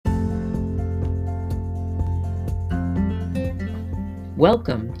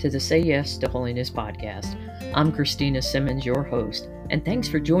Welcome to the Say Yes to Holiness podcast. I'm Crystalina Simmons, your host, and thanks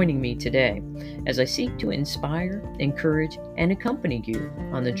for joining me today as I seek to inspire, encourage, and accompany you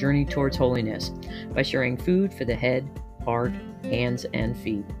on the journey towards holiness by sharing food for the head, heart, hands, and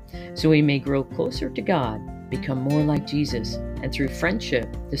feet, so we may grow closer to God, become more like Jesus, and through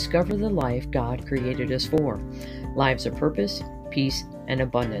friendship, discover the life God created us for, lives of purpose, peace, and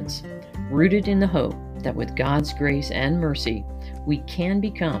abundance, rooted in the hope that with God's grace and mercy, we can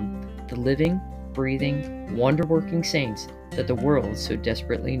become the living, breathing, wonder-working saints that the world so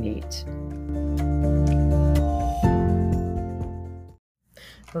desperately needs.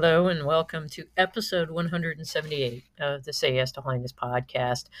 Hello and welcome to episode 178 of the Say Yes to Holiness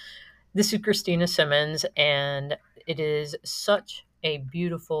podcast. This is Crystalina Simmons, and it is such a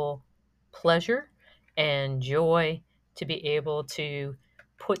beautiful pleasure and joy to be able to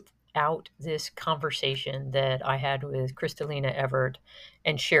put out this conversation that I had with Crystalina Evert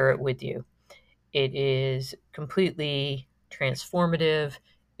and share it with you. It is completely transformative.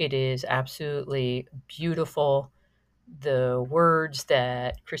 It is absolutely beautiful. The words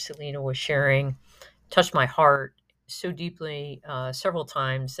that Crystalina was sharing touched my heart so deeply several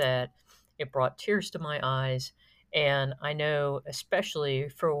times that it brought tears to my eyes. And I know, especially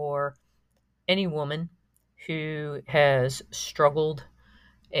for any woman who has struggled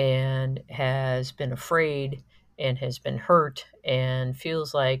and has been afraid and has been hurt and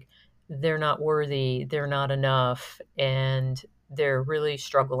feels like they're not worthy, they're not enough, and they're really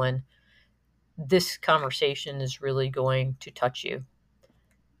struggling, this conversation is really going to touch you.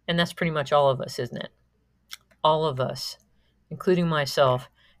 And that's pretty much all of us, isn't it? All of us, including myself,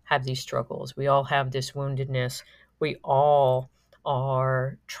 have these struggles. We all have this woundedness. We all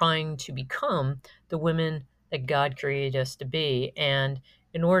are trying to become the women that God created us to be. And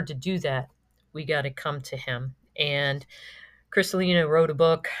in order to do that, we got to come to Him. And Crystalina wrote a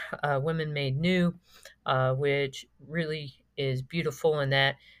book, Women Made New, which really is beautiful in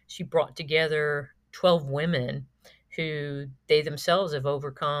that she brought together 12 women who they themselves have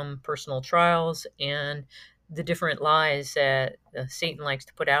overcome personal trials and the different lies that Satan likes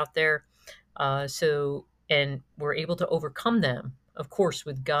to put out there. And we're able to overcome them, of course,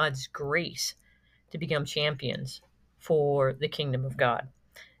 with God's grace to become champions for the kingdom of God.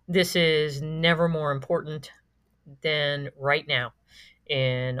 This is never more important than right now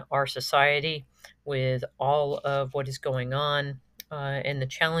in our society with all of what is going on and the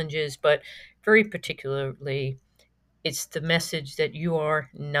challenges, but very particularly, it's the message that you are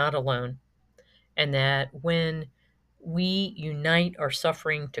not alone, and that when we unite our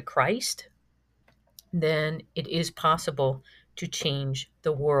suffering to Christ, then it is possible to change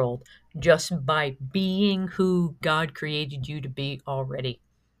the world just by being who God created you to be already.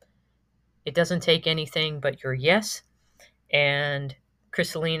 It doesn't take anything but your yes. And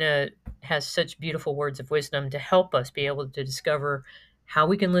Crystalina has such beautiful words of wisdom to help us be able to discover how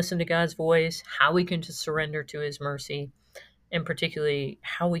we can listen to God's voice, how we can just surrender to His mercy, and particularly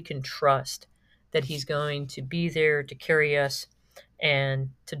how we can trust that He's going to be there to carry us and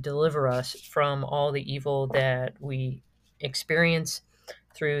to deliver us from all the evil that we experience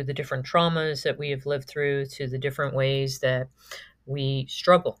through the different traumas that we have lived through, to the different ways that we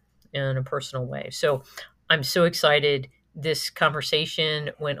struggle in a personal way. So I'm so excited. This conversation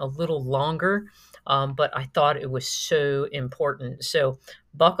went a little longer, but I thought it was so important. So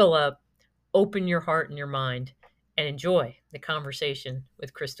buckle up, open your heart and your mind, and enjoy the conversation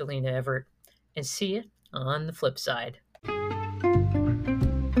with Crystalina Evert. And see you on the flip side.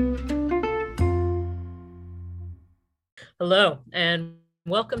 Hello, and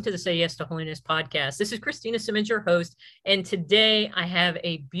welcome to the Say Yes to Holiness podcast. This is Crystalina Simmons, your host, and today I have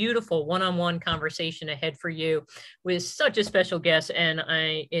a beautiful one-on-one conversation ahead for you with such a special guest, and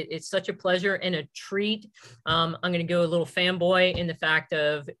it's such a pleasure and a treat. I'm going to go a little fanboy in the fact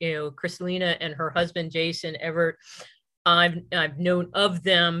of, Crystalina and her husband, Jason Evert. I've known of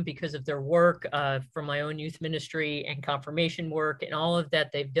them because of their work from my own youth ministry and confirmation work and all of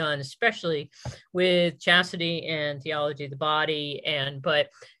that they've done, especially with chastity and theology of the body. But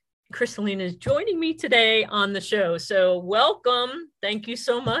Crystalina is joining me today on the show. So welcome. Thank you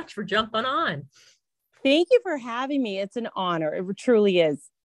so much for jumping on. Thank you for having me. It's an honor. It truly is.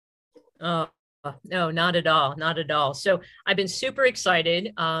 Oh, no, not at all. Not at all. So I've been super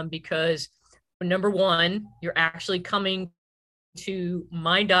excited because number one, you're actually coming to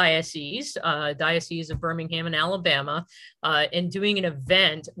my diocese of Birmingham in Alabama, and doing an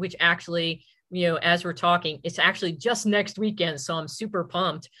event, which actually, as we're talking, it's actually just next weekend. So I'm super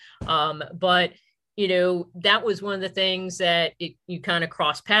pumped. But that was one of the things that you kind of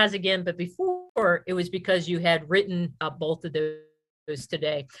crossed paths again. But before, it was because you had written both of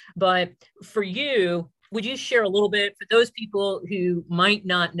today. But for you, would you share a little bit for those people who might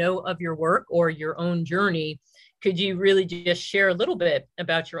not know of your work or your own journey? Could you really just share a little bit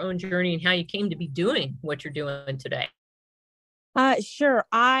about your own journey and how you came to be doing what you're doing today? Sure.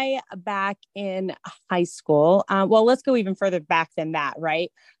 Back in high school, well, let's go even further back than that, right?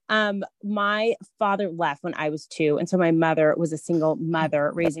 My father left when I was 2. And so my mother was a single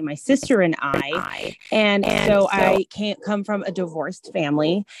mother raising my sister and I. And so I can't come from a divorced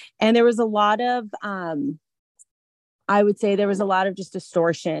family. And there was a lot of, I would say there was a lot of just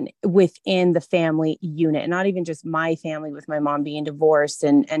distortion within the family unit, not even just my family with my mom being divorced.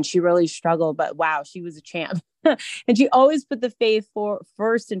 And she really struggled, but wow, she was a champ. And she always put the faith for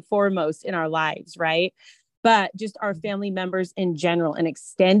first and foremost in our lives, right? But just our family members in general, an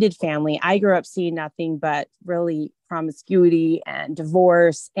extended family, I grew up seeing nothing but really promiscuity and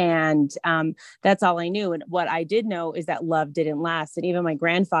divorce. And that's all I knew. And what I did know is that love didn't last. And even my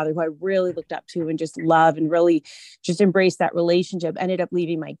grandfather, who I really looked up to and just love and really just embraced that relationship, ended up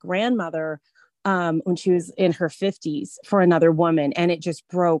leaving my grandmother when she was in her 50s for another woman. And it just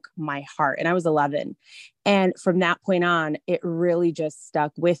broke my heart. And I was 11. And from that point on, it really just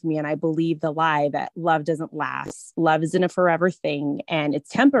stuck with me. And I believe the lie that love doesn't last. Love isn't a forever thing and it's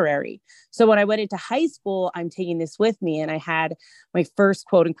temporary. So when I went into high school, I'm taking this with me. And I had my first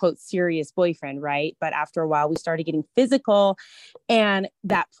quote unquote serious boyfriend, right? But after a while, we started getting physical and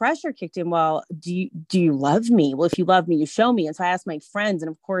that pressure kicked in. Well, do you love me? Well, if you love me, you show me. And so I asked my friends,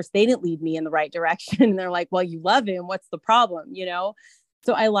 and of course they didn't lead me in the right direction. And they're like, well, you love him. What's the problem? You know?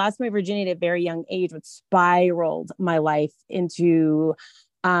 So I lost my virginity at a very young age, which spiraled my life into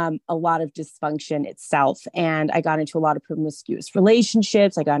a lot of dysfunction itself. And I got into a lot of promiscuous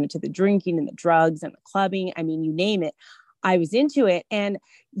relationships. I got into the drinking and the drugs and the clubbing. I mean, you name it. I was into it. And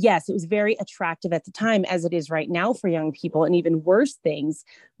yes, it was very attractive at the time, as it is right now for young people, and even worse things.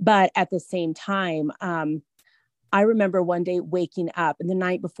 But at the same time, I remember one day waking up, and the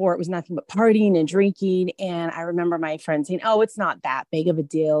night before it was nothing but partying and drinking. And I remember my friend saying, oh, it's not that big of a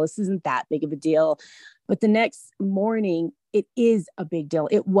deal. This isn't that big of a deal. But the next morning, it is a big deal.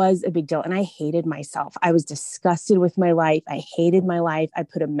 It was a big deal. And I hated myself. I was disgusted with my life. I hated my life. I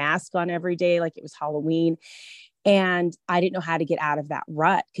put a mask on every day like it was Halloween. And I didn't know how to get out of that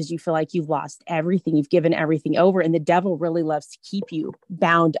rut, because you feel like you've lost everything. You've given everything over. And the devil really loves to keep you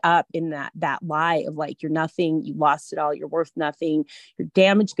bound up in that lie of like, you're nothing, you lost it all, you're worth nothing, you're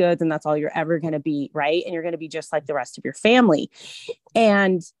damaged goods, and that's all you're ever going to be, right? And you're going to be just like the rest of your family.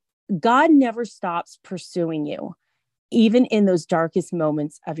 And God never stops pursuing you, even in those darkest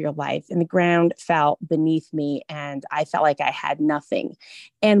moments of your life. And the ground fell beneath me and I felt like I had nothing.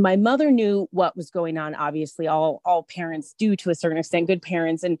 And my mother knew what was going on. Obviously, all parents do to a certain extent, good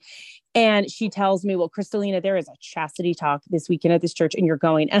parents. And she tells me, well, Crystalina, there is a chastity talk this weekend at this church and you're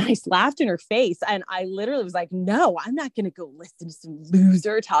going. And I laughed in her face. And I literally was like, no, I'm not going to go listen to some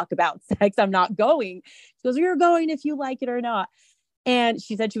loser talk about sex. I'm not going. She goes, you're going if you like it or not. And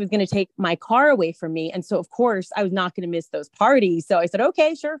she said she was going to take my car away from me. And so, of course, I was not going to miss those parties. So I said,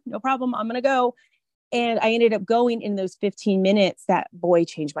 okay, sure, no problem. I'm going to go. And I ended up going. In those 15 minutes. That boy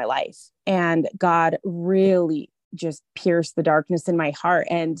changed my life. And God really just pierced the darkness in my heart.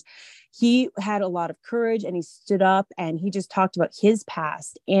 And he had a lot of courage, and he stood up and he just talked about his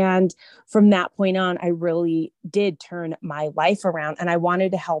past. And from that point on, I really did turn my life around. And I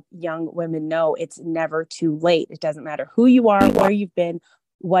wanted to help young women know it's never too late. It doesn't matter who you are, where you've been,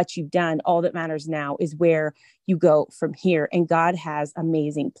 what you've done. All that matters now is where you go from here. And God has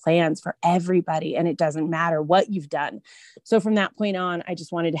amazing plans for everybody. And it doesn't matter what you've done. So from that point on, I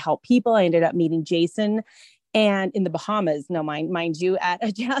just wanted to help people. I ended up meeting Jason and in the Bahamas, no, mind you, at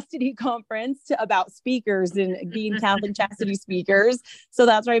a chastity conference about speakers and being Catholic chastity speakers. So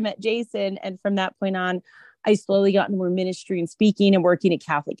that's where I met Jason. And from that point on, I slowly got into more ministry and speaking and working at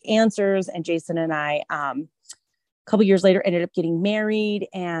Catholic Answers. And Jason and I, a couple years later, ended up getting married.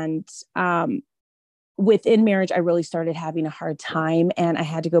 And within marriage, I really started having a hard time, and I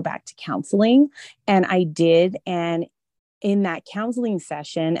had to go back to counseling. And I did. And in that counseling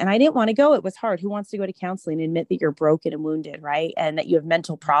session, and I didn't want to go. It was hard. Who wants to go to counseling and admit that you're broken and wounded, right? And that you have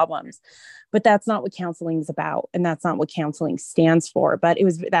mental problems. But that's not what counseling is about. And that's not what counseling stands for. But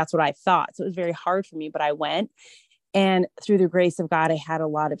that's what I thought. So it was very hard for me, but I went. And through the grace of God, I had a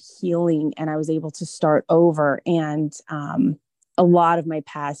lot of healing, and I was able to start over. And a lot of my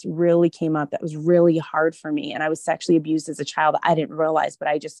past really came up. That was really hard for me. And I was sexually abused as a child. I didn't realize, but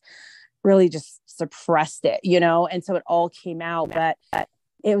I just really just suppressed it, and so it all came out. But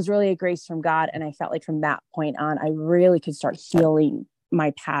it was really a grace from God. And I felt like from that point on, I really could start healing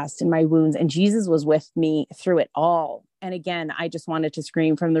my past and my wounds. And Jesus was with me through it all. And again, I just wanted to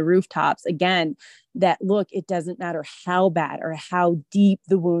scream from the rooftops again that, look, it doesn't matter how bad or how deep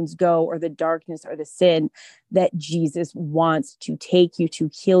the wounds go or the darkness or the sin, that Jesus wants to take you, to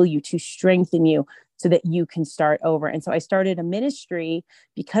heal you, to strengthen you so that you can start over. And so I started a ministry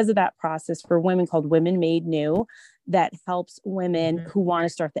because of that process for women called Women Made New that helps women Mhm. who want to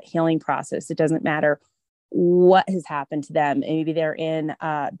start that healing process. It doesn't matter what has happened to them. Maybe they're in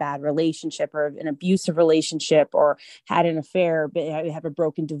a bad relationship or an abusive relationship or had an affair, but have a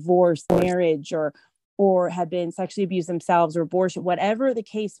broken divorce, marriage, or have been sexually abused themselves or abortion, whatever the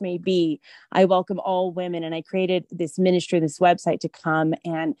case may be. I welcome all women. And I created this ministry, this website to come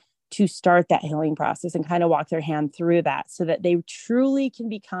and to start that healing process and kind of walk their hand through that so that they truly can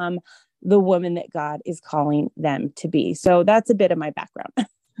become the woman that God is calling them to be. So that's a bit of my background.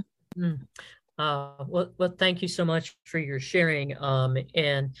 Mm. Well, thank you so much for your sharing.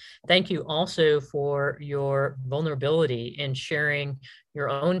 And thank you also for your vulnerability in sharing your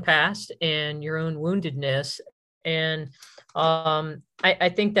own past and your own woundedness. And I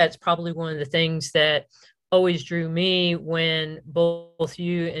think that's probably one of the things that always drew me when both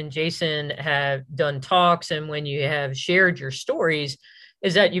you and Jason have done talks and when you have shared your stories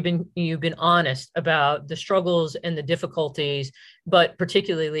is that you've been honest about the struggles and the difficulties, but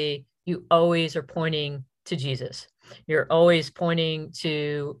particularly you always are pointing to Jesus. You're always pointing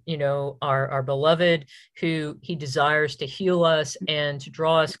to, our beloved who he desires to heal us and to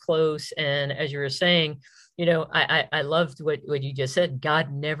draw us close. And as you were saying, I loved what you just said.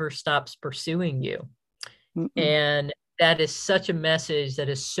 God never stops pursuing you. Mm-mm. And that is such a message that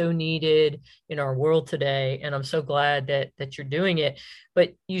is so needed in our world today. And I'm so glad that you're doing it.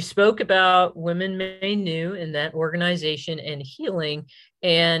 But you spoke about Women Made New in that organization and healing.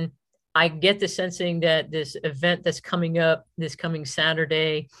 And I get the sensing that this event that's coming up this coming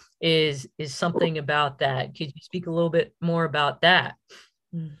Saturday is something about that. Could you speak a little bit more about that?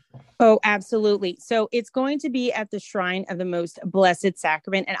 Oh, absolutely. So it's going to be at the Shrine of the Most Blessed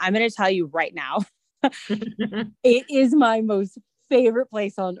Sacrament. And I'm going to tell you right now, it is my most favorite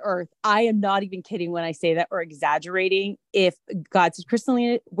place on earth. I am not even kidding when I say that or exaggerating. If God says,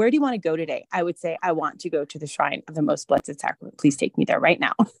 Crystalina, where do you want to go today? I would say, I want to go to the Shrine of the Most Blessed Sacrament. Please take me there right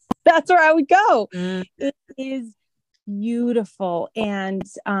now. That's where I would go. Mm. It is beautiful. And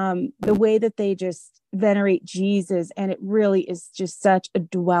the way that they just venerate Jesus, and it really is just such a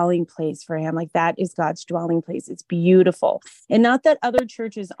dwelling place for him. Like that is God's dwelling place. It's beautiful. And not that other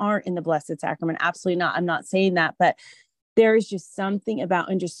churches aren't in the Blessed Sacrament. Absolutely not. I'm not saying that, but there is just something about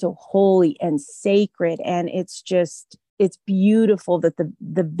and just so holy and sacred. And it's beautiful that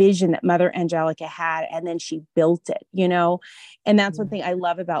the vision that Mother Angelica had, and then she built it, and that's one thing I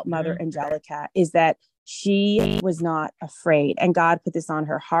love about Mother Angelica is that she was not afraid, and God put this on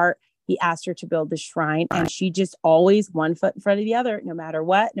her heart. He asked her to build the shrine, and she just always one foot in front of the other, no matter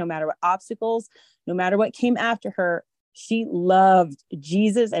what obstacles, no matter what came after her. She loved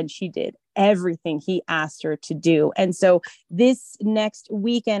Jesus and she did everything he asked her to do. And so this next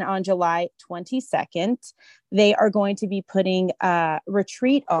weekend on July 22nd, they are going to be putting a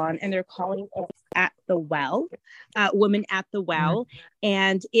retreat on, and they're calling it At the Well, Women at the Well.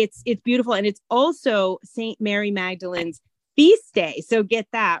 And it's beautiful. And it's also St. Mary Magdalene's feast day. So get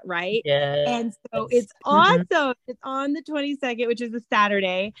that, right? Yes. And so it's awesome. It's on the 22nd, which is a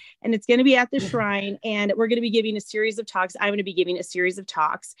Saturday, and it's going to be at the shrine. And we're going to be giving a series of talks. I'm going to be giving a series of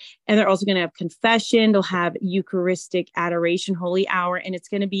talks, and they're also going to have confession. They'll have Eucharistic adoration, holy hour, and it's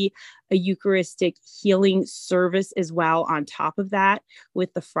going to be a Eucharistic healing service as well on top of that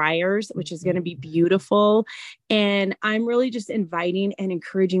with the friars, which is going to be beautiful. And I'm really just inviting and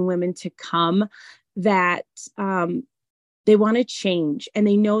encouraging women to come that they want to change, and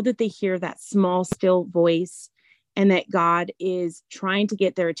they know that they hear that small, still voice, and that God is trying to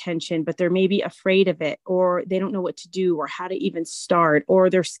get their attention, but they're maybe afraid of it, or they don't know what to do or how to even start, or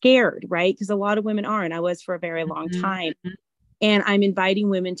they're scared, right? Because a lot of women are, and I was for a very long time. And I'm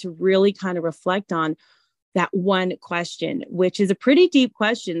inviting women to really kind of reflect on that one question, which is a pretty deep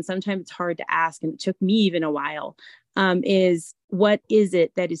question. Sometimes it's hard to ask, and it took me even a while, is what is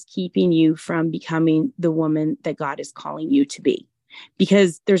it that is keeping you from becoming the woman that God is calling you to be?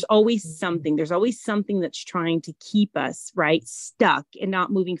 Because there's always something that's trying to keep us, right, stuck and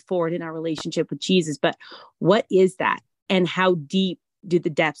not moving forward in our relationship with Jesus. But what is that? And how deep do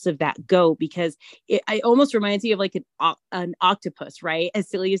the depths of that go? Because it almost reminds me of like an octopus, right? As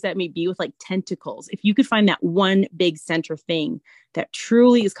silly as that may be, with like tentacles. If you could find that one big center thing that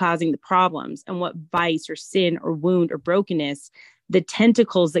truly is causing the problems, and what vice or sin or wound or brokenness, the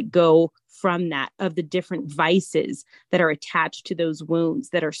tentacles that go from that, of the different vices that are attached to those wounds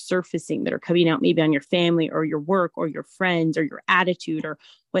that are surfacing, that are coming out maybe on your family or your work or your friends or your attitude or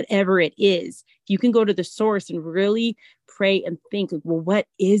whatever it is. You can go to the source and really pray and think, like, well, what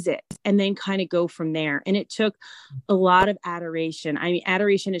is it? And then kind of go from there. And it took a lot of adoration. I mean,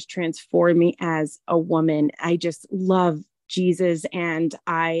 adoration has transformed me as a woman. I just love Jesus, and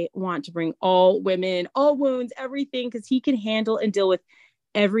I want to bring all women, all wounds, everything, because he can handle and deal with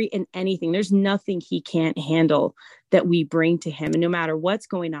every and anything. There's nothing he can't handle that we bring to him. And no matter what's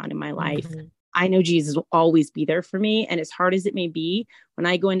going on in my life, I know Jesus will always be there for me. And as hard as it may be, when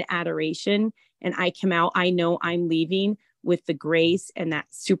I go into adoration and I come out, I know I'm leaving with the grace and that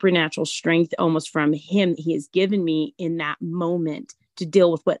supernatural strength almost from him that he has given me in that moment to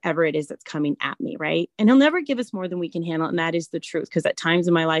deal with whatever it is that's coming at me, right? And he'll never give us more than we can handle. And that is the truth. Because at times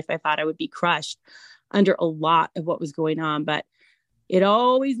in my life, I thought I would be crushed under a lot of what was going on. But it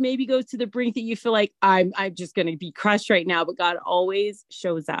always maybe goes to the brink that you feel like I'm just going to be crushed right now. But God always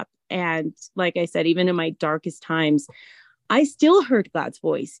shows up. And like I said, even in my darkest times, I still heard God's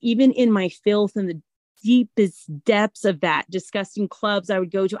voice, even in my filth and the deepest depths of that disgusting clubs I would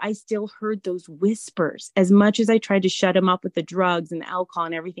go to. I still heard those whispers. As much as I tried to shut him up with the drugs and the alcohol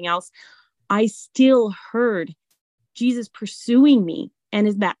and everything else, I still heard Jesus pursuing me, and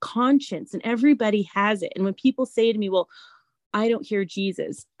is that conscience, and everybody has it. And when people say to me, well, I don't hear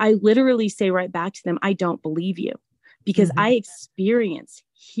Jesus, I literally say right back to them, I don't believe you, because I experienced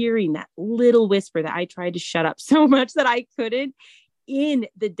hearing that little whisper that I tried to shut up so much that I couldn't, in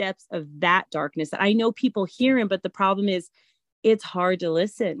the depths of that darkness that I know people hear him. But the problem is it's hard to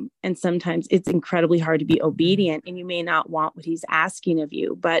listen. And sometimes it's incredibly hard to be obedient, and you may not want what he's asking of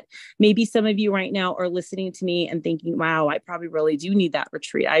you. But maybe some of you right now are listening to me and thinking, wow, I probably really do need that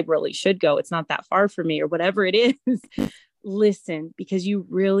retreat. I really should go. It's not that far from me, or whatever it is. Listen, because you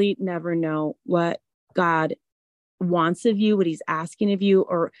really never know what God wants of you, what he's asking of you.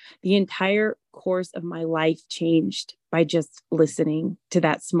 Or the entire course of my life changed by just listening to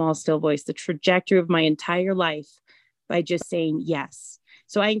that small, still voice, the trajectory of my entire life, by just saying yes.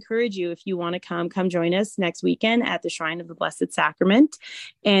 So I encourage you, if you want to come join us next weekend at the Shrine of the Blessed Sacrament.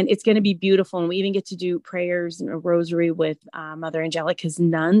 And it's going to be beautiful. And we even get to do prayers and a rosary with Mother Angelica's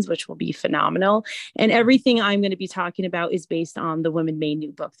nuns, which will be phenomenal. And everything I'm going to be talking about is based on the Women Made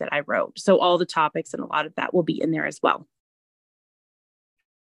New book that I wrote. So all the topics and a lot of that will be in there as well.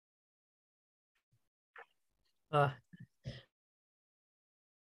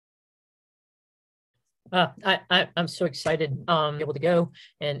 I'm so excited to be able to go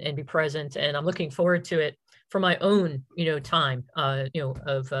and be present, and I'm looking forward to it for my own time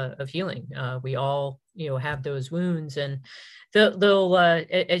of healing. We all have those wounds, and they'll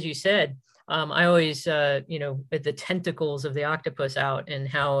as you said, I always the tentacles of the octopus out, and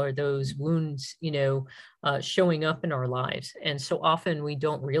how are those wounds showing up in our lives, and so often we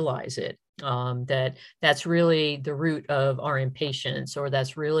don't realize it. That's really the root of our impatience, or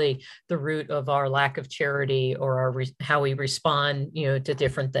that's really the root of our lack of charity, or how we respond to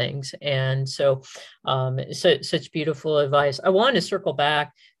different things. And so such beautiful advice. I wanted to circle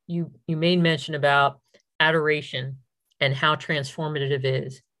back. You made mention about adoration and how transformative it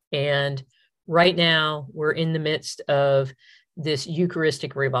is. And right now we're in the midst of this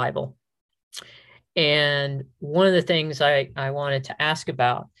Eucharistic revival. And one of the things I wanted to ask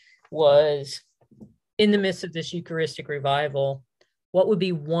about was, in the midst of this Eucharistic revival, what would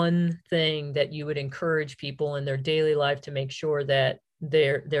be one thing that you would encourage people in their daily life to make sure that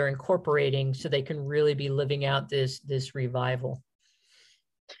they're incorporating, so they can really be living out this revival?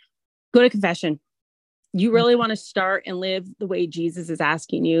 Go to confession. You really want to start and live the way Jesus is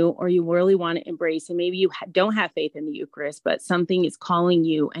asking you, or you really want to embrace, and maybe you don't have faith in the Eucharist, but something is calling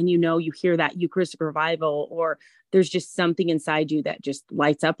you, and you hear that Eucharistic revival, or there's just something inside you that just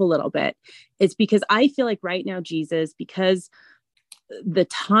lights up a little bit. It's because I feel like right now, Jesus, because the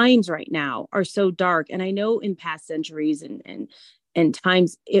times right now are so dark, and I know in past centuries and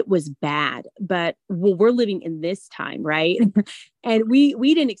times it was bad, but we're living in this time, right? And we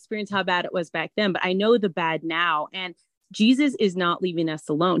didn't experience how bad it was back then, but I know the bad now. And Jesus is not leaving us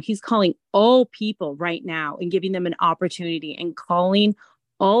alone. He's calling all people right now and giving them an opportunity, and calling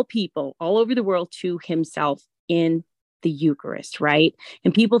all people all over the world to himself in the Eucharist, right?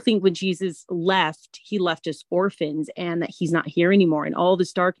 And people think when Jesus left, he left us orphans, and that he's not here anymore, and all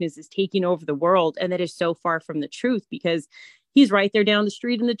this darkness is taking over the world. And that is so far from the truth, because he's right there down the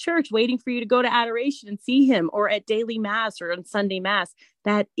street in the church waiting for you to go to adoration and see him, or at daily mass or on Sunday mass.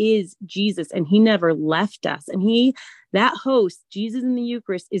 That is Jesus, and he never left us. And that host, Jesus in the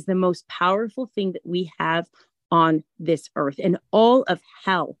Eucharist, is the most powerful thing that we have on this earth. And all of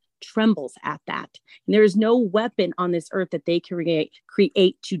hell trembles at that. And there is no weapon on this earth that they can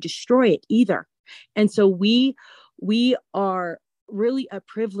create to destroy it either. And so we are really a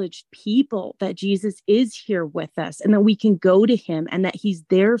privileged people that Jesus is here with us and that we can go to him and that he's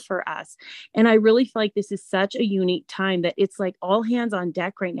there for us. And I really feel like this is such a unique time that it's like all hands on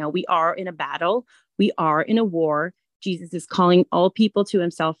deck right now. We are in a battle. We are in a war. Jesus is calling all people to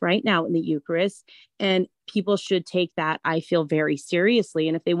himself right now in the Eucharist. And people should take that, I feel, very seriously.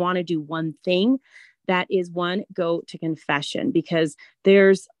 And if they want to do one thing, that is one, go to confession, because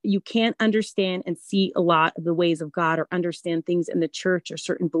you can't understand and see a lot of the ways of God or understand things in the church or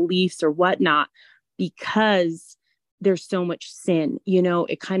certain beliefs or whatnot, because there's so much sin,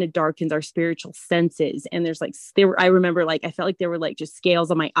 it kind of darkens our spiritual senses. And I remember I felt like there were just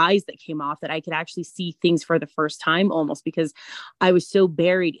scales on my eyes that came off, that I could actually see things for the first time almost, because I was so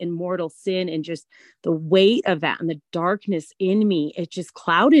buried in mortal sin, and just the weight of that and the darkness in me, it just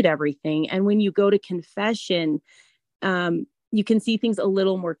clouded everything. And when you go to confession, you can see things a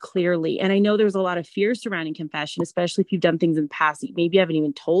little more clearly. And I know there's a lot of fear surrounding confession, especially if you've done things in the past that maybe you haven't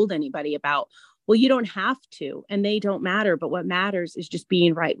even told anybody about. Well, you don't have to, and they don't matter. But what matters is just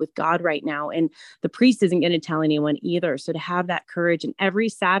being right with God right now. And the priest isn't going to tell anyone either. So to have that courage, and every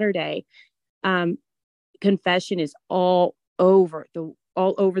Saturday, confession is all over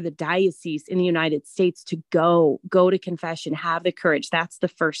the diocese in the United States, to go to confession, have the courage. That's the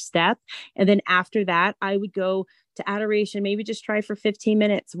first step. And then after that, I would go to adoration, maybe just try for 15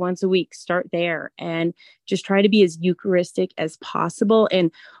 minutes once a week, start there, and just try to be as Eucharistic as possible.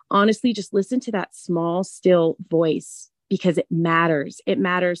 And honestly, just listen to that small, still voice, because it matters. It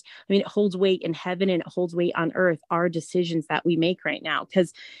matters. I mean, it holds weight in heaven and it holds weight on earth, our decisions that we make right now.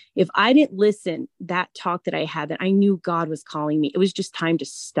 Because if I didn't listen, that talk that I had, that I knew God was calling me, it was just time to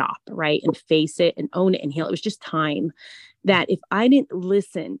stop, right? And face it and own it and heal. It was just time. That if I didn't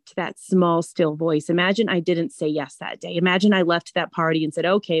listen to that small, still voice, imagine I didn't say yes that day. Imagine I left that party and said,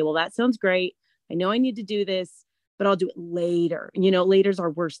 okay, well, that sounds great. I know I need to do this, but I'll do it later. Later's our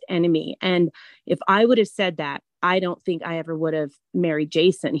worst enemy. And if I would have said that, I don't think I ever would have married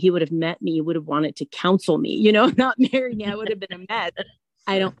Jason. He would have met me, would have wanted to counsel me, not marry me. I would have been a mess.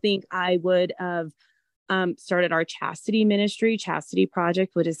 I don't think I would have started our chastity ministry. Chastity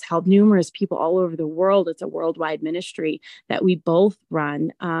Project, which has helped numerous people all over the world. It's a worldwide ministry that we both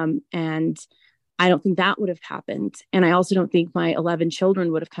run. And I don't think that would have happened. And I also don't think my 11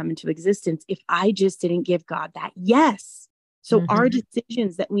 children would have come into existence if I just didn't give God that yes. So our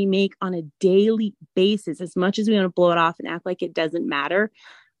decisions that we make on a daily basis, as much as we want to blow it off and act like it doesn't matter,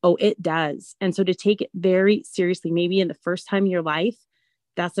 oh, it does. And so to take it very seriously, maybe in the first time in your life,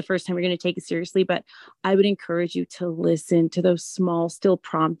 that's the first time you're going to take it seriously. But I would encourage you to listen to those small, still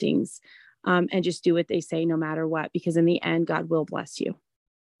promptings, and just do what they say no matter what, because in the end, God will bless you.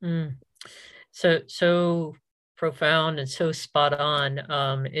 Mm. So profound and so spot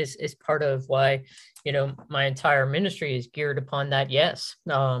on, is part of why, my entire ministry is geared upon that yes,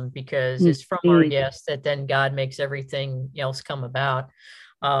 because it's from our yes that then God makes everything else come about.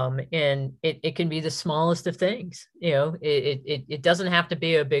 And it can be the smallest of things. It doesn't have to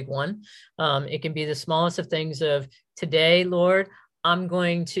be a big one. It can be the smallest of things of, today, Lord, I'm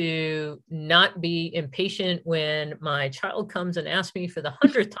going to not be impatient when my child comes and asks me for the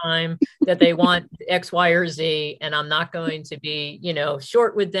 100th time that they want X, Y, or Z. And I'm not going to be,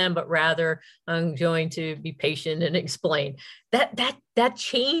 short with them, but rather I'm going to be patient and explain. That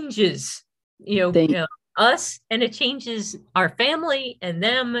changes, us, and it changes our family and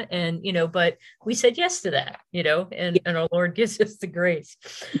them. And, but we said yes to that, and our Lord gives us the grace.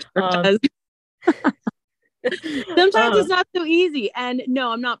 Sometimes it's not so easy. And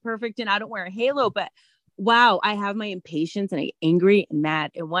no, I'm not perfect and I don't wear a halo, but wow, I have my impatience and I get angry and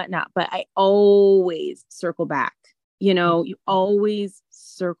mad and whatnot, but I always circle back. You always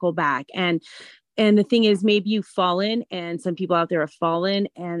circle back. And the thing is, maybe you've fallen, and some people out there have fallen,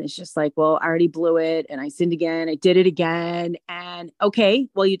 and it's just like, well, I already blew it and I sinned again. I did it again. And okay,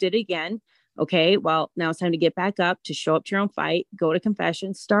 well, you did it again. Okay, well, now it's time to get back up, to show up to your own fight, go to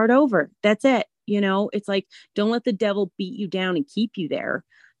confession, start over. That's it. It's like, don't let the devil beat you down and keep you there.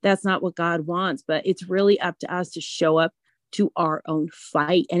 That's not what God wants, but it's really up to us to show up to our own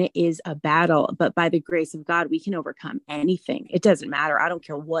fight. And it is a battle, but by the grace of God, we can overcome anything. It doesn't matter. I don't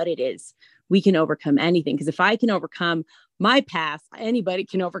care what it is. We can overcome anything. Because if I can overcome my past, anybody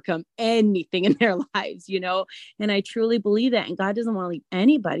can overcome anything in their lives, and I truly believe that. And God doesn't want to leave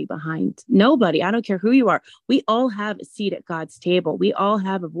anybody behind. Nobody. I don't care who you are. We all have a seat at God's table. We all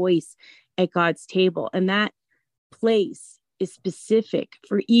have a voice at God's table. And that place is specific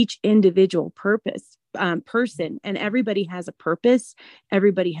for each individual purpose. person, and everybody has a purpose.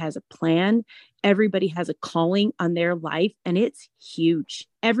 Everybody has a plan. Everybody has a calling on their life, and it's huge.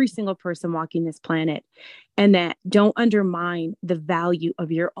 Every single person walking this planet, and that don't undermine the value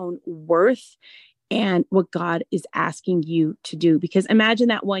of your own worth and what God is asking you to do. Because imagine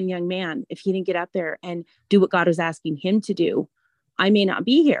that one young man, if he didn't get up there and do what God was asking him to do, I may not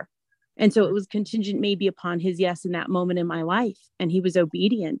be here. And so it was contingent maybe upon his yes in that moment in my life. And he was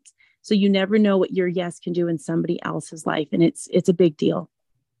obedient. So you never know what your yes can do in somebody else's life. And it's a big deal.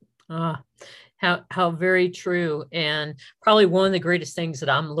 Ah, how very true. And probably one of the greatest things that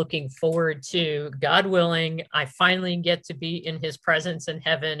I'm looking forward to, God willing, I finally get to be in his presence in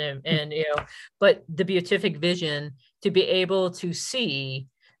heaven and but the beatific vision to be able to see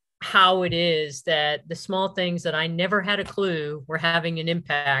how it is that the small things that I never had a clue were having an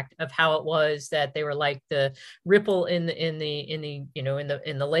impact of how it was that they were like the ripple in the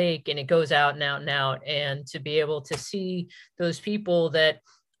lake, and it goes out and out and out, and to be able to see those people that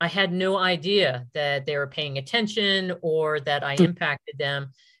I had no idea that they were paying attention or that I impacted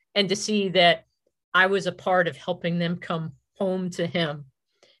them, and to see that I was a part of helping them come home to him.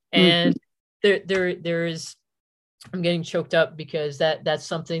 Mm-hmm. And there's I'm getting choked up because that's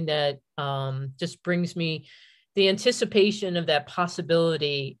something that just brings me the anticipation of that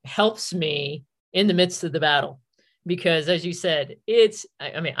possibility helps me in the midst of the battle. Because as you said,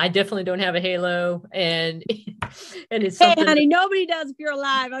 I mean, I definitely don't have a halo, and and it's Hey, something. honey, nobody does if you're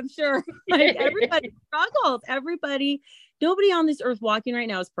alive, I'm sure. Like everybody struggles. Nobody on this earth walking right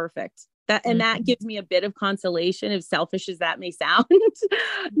now is perfect. That gives me a bit of consolation, as selfish as that may sound.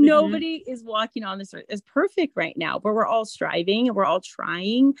 Mhm. Nobody is walking on this earth is perfect right now, but we're all striving and we're all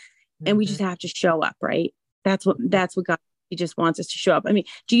trying, and we just Mhm. have to show up, right? That's what God, he just wants us to show up. I mean,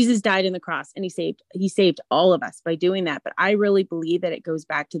 Jesus died on the cross and he saved all of us by doing that. But I really believe that it goes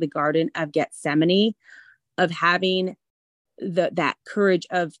back to the Garden of Gethsemane, of having that courage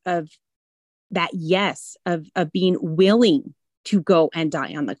of that yes, of being willing to go and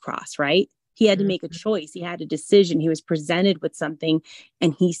die on the cross, right? He had to make a Mhm. choice. He had a decision. He was presented with something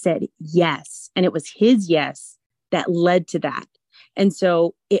and he said yes. And it was his yes that led to that. And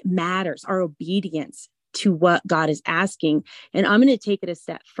so it matters, our obedience to what God is asking. And I'm going to take it a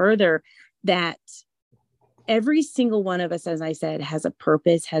step further, that every single one of us, as I said, has a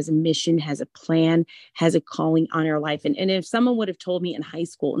purpose, has a mission, has a plan, has a calling on our life. And if someone would have told me in high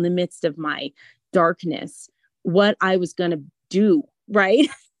school, in the midst of my darkness, what I was going to do, right?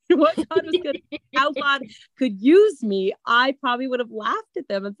 What God was going to, how God could use me, I probably would have laughed at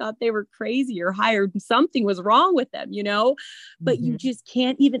them and thought they were crazy or hired. Something was wrong with them. But you Mhm. just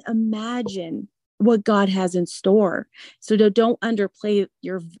can't even imagine what God has in store. So don't underplay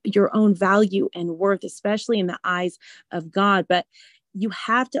your own value and worth, especially in the eyes of God. But you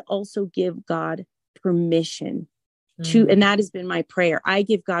have to also give God permission to, Mhm. and that has been my prayer. I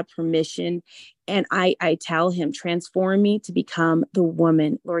give God permission, and I tell him, transform me to become the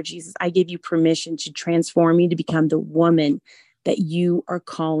woman. Lord Jesus, I give you permission to transform me to become the woman that you are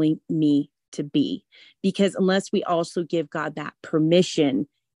calling me to be. Because unless we also give God that permission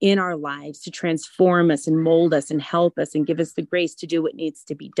in our lives to transform us and mold us and help us and give us the grace to do what needs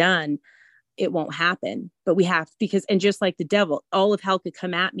to be done, it won't happen. But we have, because, and just like the devil, all of hell could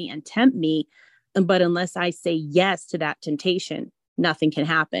come at me and tempt me. But unless I say yes to that temptation, nothing can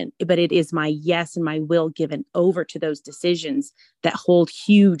happen. But it is my yes and my will given over to those decisions that hold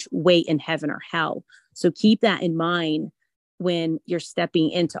huge weight in heaven or hell. So keep that in mind when you're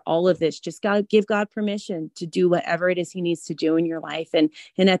stepping into all of this. Just gotta give God permission to do whatever it is he needs to do in your life. And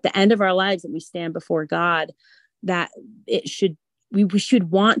at the end of our lives, that we stand before God, that it should, we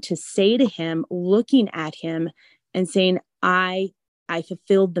should want to say to him, looking at him and saying, I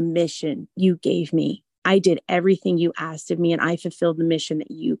fulfilled the mission you gave me. I did everything you asked of me, and I fulfilled the mission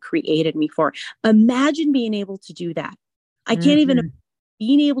that you created me for. Imagine being able to do that. I can't even, Mhm.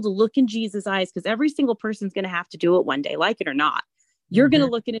 being able to look in Jesus' eyes, because every single person's going to have to do it one day, like it or not. You're going to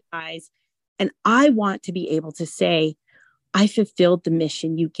Mhm. look in his eyes, and I want to be able to say, I fulfilled the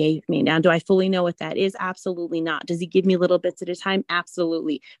mission you gave me. Now, do I fully know what that is? Absolutely not. Does he give me little bits at a time?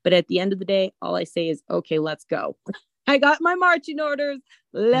 Absolutely. But at the end of the day, all I say is, okay, let's go. I got my marching orders.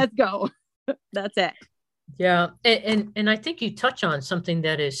 Let's go. That's it. Yeah, and I think you touch on something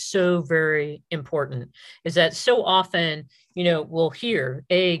that is so very important, is that so often, we'll hear,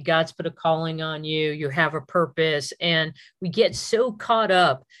 hey, God's put a calling on you, you have a purpose, and we get so caught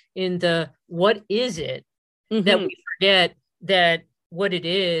up in the what is it that Mm-hmm. we forget that what it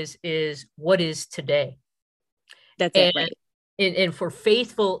is what is today. That's it, And right? and if we're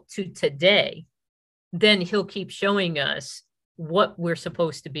faithful to today, then he'll keep showing us what we're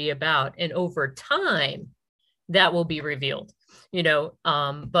supposed to be about. And over time, that will be revealed,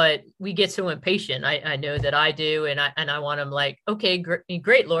 but we get so impatient. I know that I do. And I want them like, okay,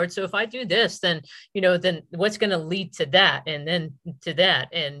 great, Lord. So if I do this, then what's going to lead to that? And then to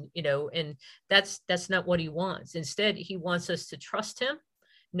that. And that's not what he wants. Instead, he wants us to trust him,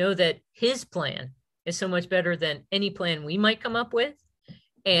 know that his plan is so much better than any plan we might come up with.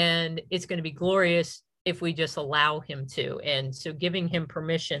 And it's going to be glorious if we just allow him to. And so giving him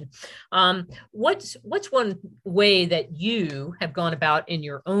permission. What's one way that you have gone about in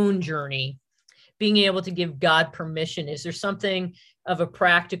your own journey being able to give God permission? Is there something of a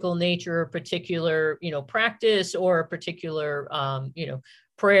practical nature, a particular, practice, or a particular,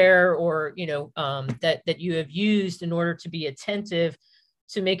 prayer, or, that you have used in order to be attentive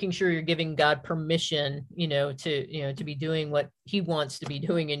to making sure you're giving God permission, to be doing what he wants to be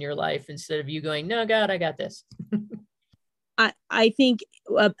doing in your life, instead of you going, no, God, I got this. I think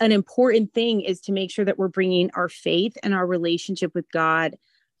an important thing is to make sure that we're bringing our faith and our relationship with God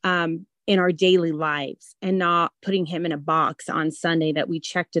in our daily lives, and not putting him in a box on Sunday that we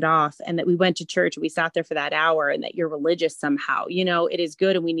checked it off and that we went to church and we sat there for that hour and that you're religious somehow. It is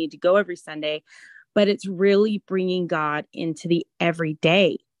good and we need to go every Sunday, but it's really bringing God into the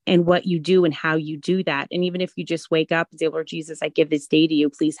everyday and what you do and how you do that. And even if you just wake up and say, Lord Jesus, I give this day to you,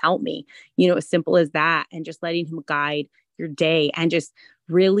 please help me, as simple as that, and just letting him guide your day and just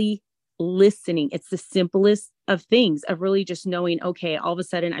really listening. It's the simplest of things, of really just knowing, okay, all of a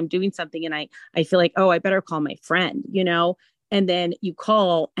sudden I'm doing something and I feel like, oh, I better call my friend, and then you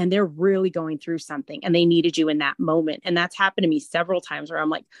call and they're really going through something and they needed you in that moment. And that's happened to me several times where I'm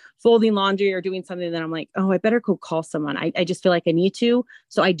like folding laundry or doing something that I'm like, oh, I better go call someone. I just feel like I need to.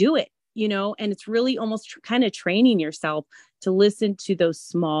 So I do it, and it's really almost kind of training yourself to listen to those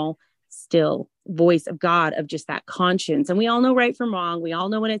small, still voice of God, of just that conscience. And we all know right from wrong. We all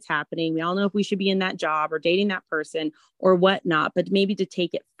know when it's happening. We all know if we should be in that job or dating that person or whatnot, but maybe to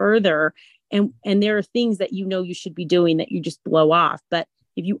take it further. And there are things that you should be doing that you just blow off. But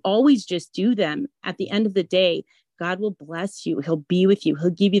if you always just do them, at the end of the day, God will bless you. He'll be with you. He'll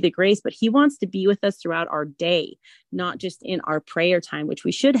give you the grace, but he wants to be with us throughout our day, not just in our prayer time, which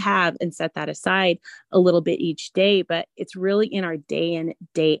we should have and set that aside a little bit each day, but it's really in our day in,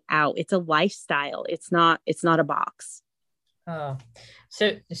 day out. It's a lifestyle. It's not a box. Oh,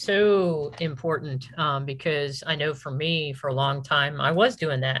 so important, because I know for me, for a long time, I was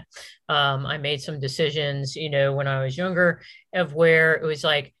doing that. I made some decisions, when I was younger, of where it was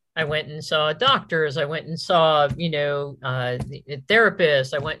like I went and saw doctors, I went and saw, the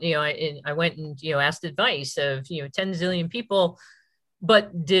therapist, I went, I went and asked advice of 10 zillion people.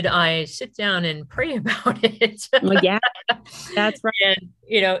 But did I sit down and pray about it? Well, yeah, that's right.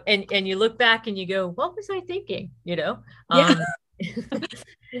 And and you look back and you go, what was I thinking? Yeah. Um,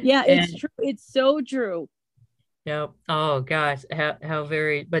 Yeah, it's and true. It's so true. oh gosh, how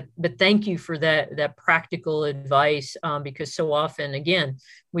very, but thank you for that practical advice, because so often, again,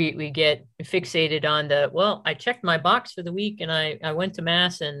 we get fixated on well, I checked my box for the week and I went to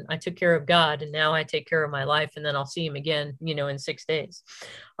mass and I took care of God and now I take care of my life and then I'll see him again, in 6 days.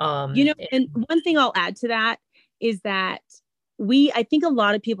 And one thing I'll add to that is that I think a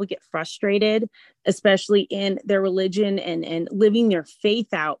lot of people get frustrated, especially in their religion and living their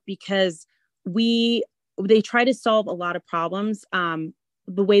faith out, because they try to solve a lot of problems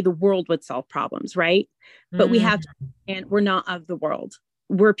the way the world would solve problems, right? But we have to, and we're not of the world.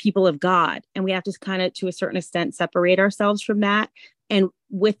 We're people of God, and we have to kind of, to a certain extent, separate ourselves from that. And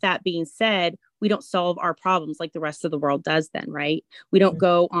with that being said, we don't solve our problems like the rest of the world does then, right? We don't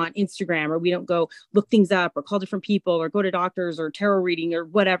go on Instagram, or we don't go look things up or call different people or go to doctors or tarot reading or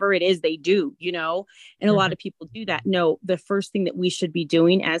whatever it is they do, and a lot of people do that. No, the first thing that we should be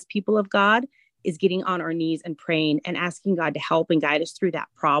doing as people of God is getting on our knees and praying and asking God to help and guide us through that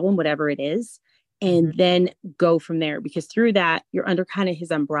problem, whatever it is, and then go from there. Because through that, you're under kind of his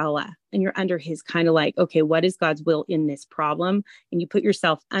umbrella and you're under his kind of like, okay, what is God's will in this problem? And you put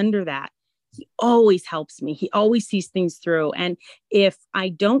yourself under that. He always helps me. He always sees things through. And if I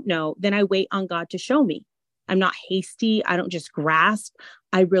don't know, then I wait on God to show me. I'm not hasty. I don't just grasp.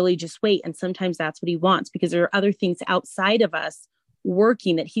 I really just wait. And sometimes that's what he wants, because there are other things outside of us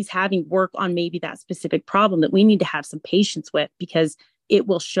working, that he's having work on maybe that specific problem that we need to have some patience with, because it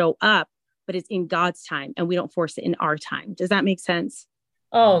will show up, but it's in God's time and we don't force it in our time. Does that make sense?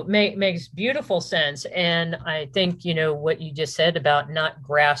 Oh, makes beautiful sense. And I think, what you just said about not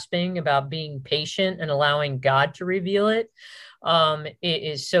grasping, about being patient and allowing God to reveal it, it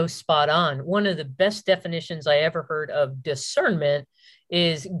is so spot on. One of the best definitions I ever heard of discernment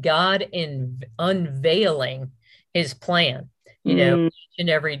is God unveiling his plan. each Mm, and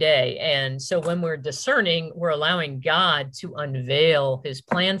every day. And so when we're discerning, we're allowing God to unveil his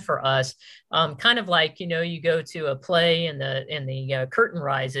plan for us. Kind of like, you go to a play and the curtain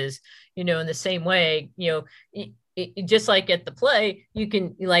rises, in the same way, just like at the play, you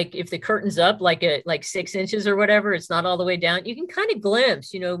can, like, if the curtain's up like 6 inches or whatever, it's not all the way down, you can kind of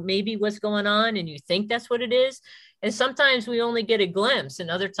glimpse, maybe what's going on, and you think that's what it is. And sometimes we only get a glimpse,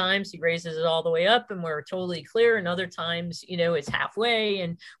 and other times he raises it all the way up and we're totally clear, and other times, it's halfway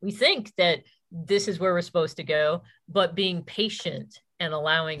and we think that this is where we're supposed to go. But being patient and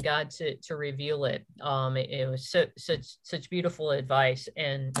allowing God to reveal it. It was such beautiful advice,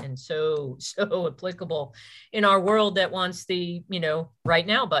 and so applicable in our world that wants the right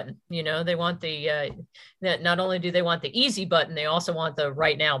now button. They want the that not only do they want the easy button, they also want the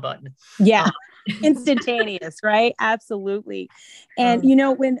right now button. yeah. Uh, Instantaneous, right? Absolutely. And,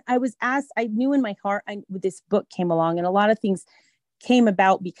 um, when I was asked, I knew in my heart, this book came along, and a lot of things came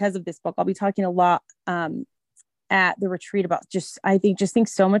about because of this book. I'll be talking a lot at the retreat about just think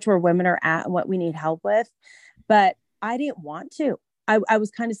so much where women are at and what we need help with. But I didn't want to. I was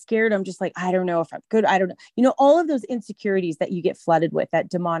kind of scared. I'm just like, I don't know if I'm good. I don't know. All of those insecurities that you get flooded with, that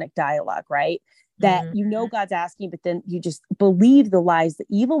demonic dialogue, right? That God's asking, but then you just believe the lies the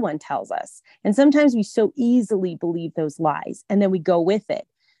evil one tells us. And sometimes we so easily believe those lies and then we go with it.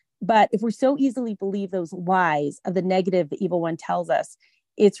 But if we so easily believe those lies of the negative the evil one tells us,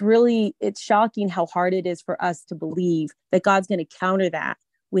 it's shocking how hard it is for us to believe that God's going to counter that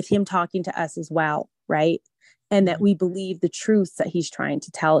with him talking to us as well, right? And that we believe the truths that he's trying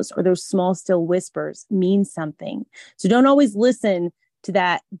to tell us, or those small, still whispers mean something. So don't always listen to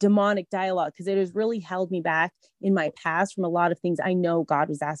that demonic dialogue, because it has really held me back in my past from a lot of things I know God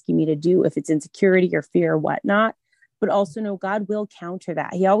was asking me to do, if it's insecurity or fear or whatnot. But also know God will counter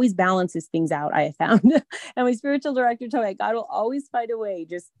that. He always balances things out, I have found. And my spiritual director told me, God will always find a way.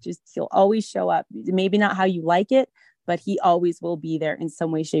 Just he'll always show up. Maybe not how you like it, but he always will be there in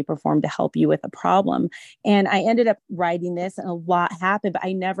some way, shape, or form to help you with a problem. And I ended up writing this, and a lot happened, but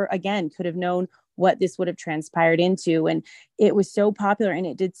I never, again, could have known what this would have transpired into. And it was so popular and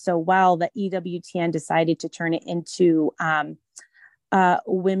it did so well that EWTN decided to turn it into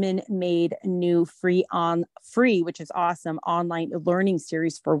Women Made New free, which is awesome, online learning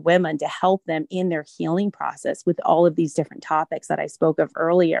series for women to help them in their healing process with all of these different topics that I spoke of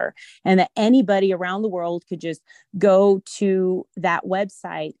earlier. And that anybody around the world could just go to that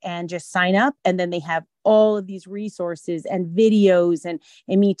website and just sign up. And then they have all of these resources and videos and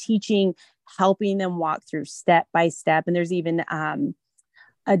me teaching, helping them walk through step by step. And there's even a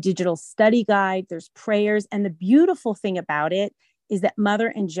digital study guide, there's prayers. And the beautiful thing about it is that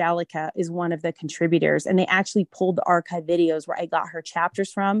Mother Angelica is one of the contributors, and they actually pulled the archive videos where I got her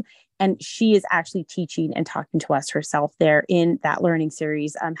chapters from. And she is actually teaching and talking to us herself there in that learning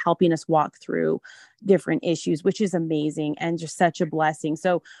series, helping us walk through different issues, which is amazing and just such a blessing.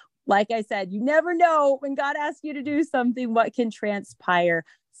 So like I said, you never know when God asks you to do something, what can transpire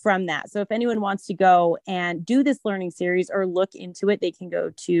from that. So if anyone wants to go and do this learning series or look into it, they can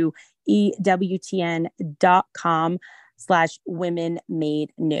go to ewtn.com/women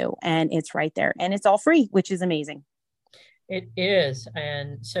made new, and it's right there, and it's all free, which is amazing. It is,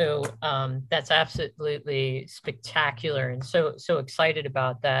 and so that's absolutely spectacular, and so excited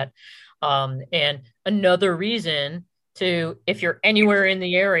about that. And another reason to, if you're anywhere in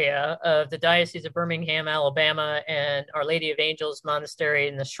the area of the Diocese of Birmingham, Alabama, and Our Lady of Angels Monastery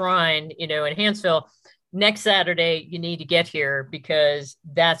and the Shrine, in Hansville, next Saturday, you need to get here because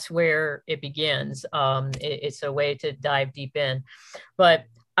that's where it begins. It's a way to dive deep in. But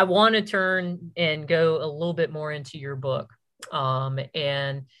I want to turn and go a little bit more into your book.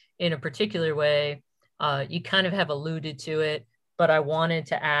 And in a particular way, you kind of have alluded to it, but I wanted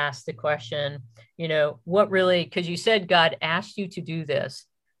to ask the question, what really, because you said God asked you to do this.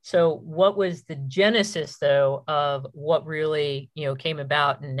 So what was the genesis, though, of what really, came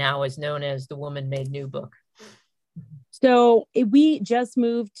about and now is known as the Woman Made New book? So we just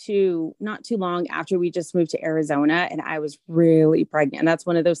moved to, not too long after we just moved to Arizona, and I was really pregnant. And that's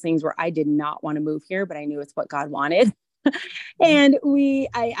one of those things where I did not want to move here, but I knew it's what God wanted. And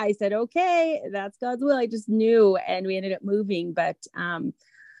I said, okay, that's God's will. I just knew, and we ended up moving. But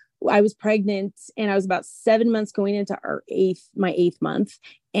I was pregnant, and I was about 7 months going into my eighth month.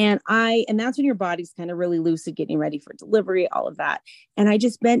 And that's when your body's kind of really lucid, getting ready for delivery, all of that. And I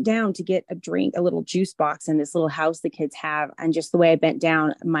just bent down to get a little juice box in this little house the kids have. And just the way I bent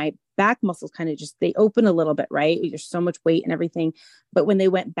down, my back muscles kind of they open a little bit, right? There's so much weight and everything. But when they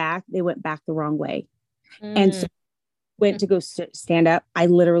went back the wrong way. And so went to go stand up. I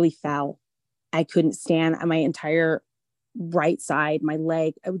literally fell. I couldn't stand. My entire right side, my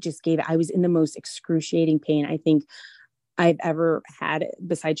leg, I just gave it. I was in the most excruciating pain I think I've ever had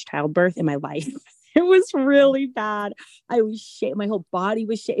besides childbirth in my life. It was really bad. I was my whole body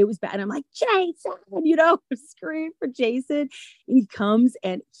was it was bad. And I'm like, Jason, scream for Jason. And he comes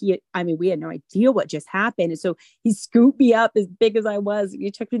and we had no idea what just happened. And so he scooped me up as big as I was. And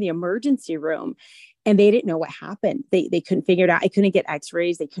he took me to the emergency room and they didn't know what happened. They couldn't figure it out. I couldn't get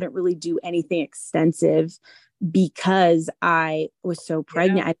x-rays. They couldn't really do anything extensive because I was so Yeah.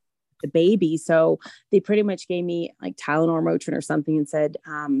 pregnant. The baby. So they pretty much gave me like Tylenol, Motrin or something and said,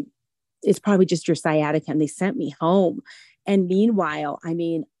 it's probably just your sciatica. And they sent me home. And meanwhile,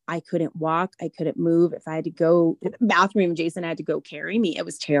 I couldn't walk. I couldn't move. If I had to go to the bathroom, Jason had to go carry me. It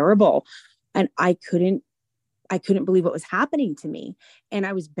was terrible. And I couldn't believe what was happening to me. And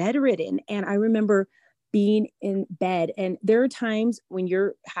I was bedridden. And I remember being in bed. And there are times when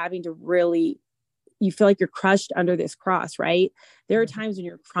you're having to really, you feel like you're crushed under this cross, right? There are Mhm. times when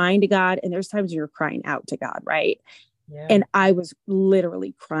you're crying to God and there's times when you're crying out to God, right? Yeah. And I was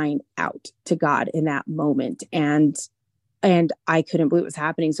literally crying out to God in that moment. And I couldn't believe what was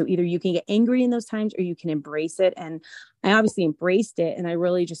happening. So either you can get angry in those times or you can embrace it. And I obviously embraced it. And I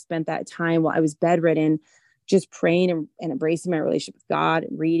really just spent that time while I was bedridden, just praying and embracing my relationship with God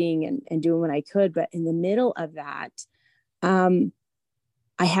and reading and doing what I could. But in the middle of that, um,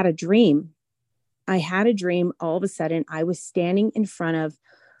 I had a dream. I had a dream. All of a sudden, I was standing in front of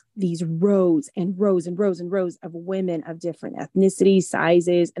these rows and rows and rows and rows of women of different ethnicities,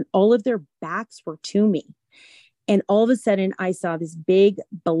 sizes, and all of their backs were to me. And all of a sudden, I saw this big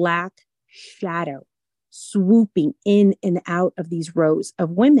black shadow swooping in and out of these rows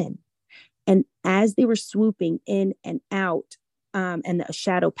of women. And as they were swooping in and out, and the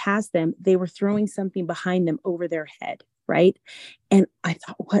shadow passed them, they were throwing something behind them over their head. Right. And I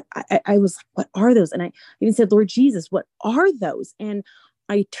thought, I was like, what are those? And I even said, Lord Jesus, what are those? And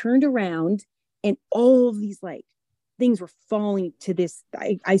I turned around and all of these like things were falling to this.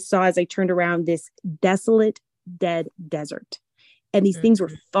 I saw as I turned around this desolate, dead desert. And these things were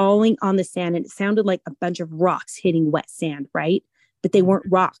Mhm. falling on the sand and it sounded like a bunch of rocks hitting wet sand. Right. But they weren't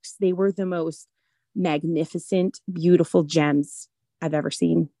Mhm. rocks. They were the most magnificent, beautiful gems I've ever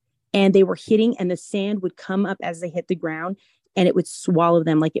seen. And they were hitting, and the sand would come up as they hit the ground and it would swallow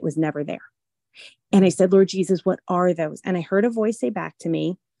them like it was never there. And I Mhm. said, Lord Jesus, what are those? And I heard a voice say back to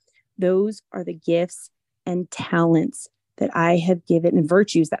me, those are the gifts and talents that I have given and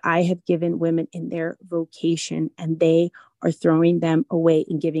virtues that I have given women in their vocation, and they are throwing them away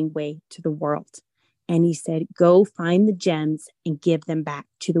and giving way to the world. And he said, go find the gems and give them back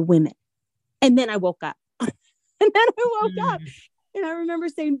to the women. And then I woke up. And then I woke up Mhm. and I remember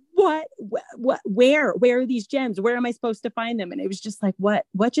saying, where are these gems? Where am I supposed to find them? And it was just like, what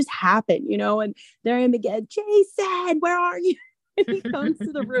just happened? And there I am again, Jason, where are you? And he comes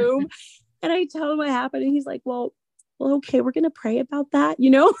to the room and I tell him what happened. And he's like, well, okay, we're going to pray about that. He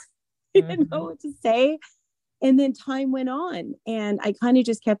didn't know Mhm. what to say. And then time went on and I kind of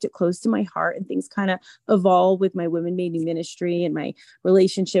just kept it close to my heart and things kind of evolved with my Women Made New ministry and my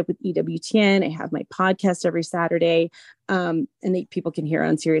relationship with EWTN. I have my podcast every Saturday. And people can hear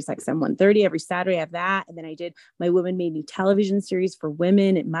on Sirius XM 130 every Saturday. I have that. And then I did my Women Made New television series for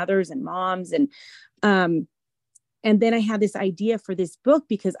women and mothers and moms. Um, and then I had this idea for this book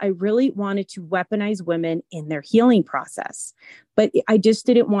because I really wanted to weaponize women in their healing process. But I just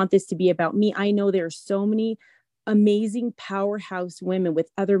didn't want this to be about me. I know there are so many amazing powerhouse women with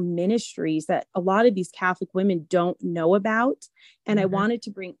other ministries that a lot of these Catholic women don't know about. And I Mhm. wanted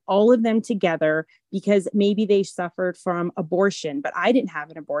to bring all of them together because maybe they suffered from abortion, but I didn't have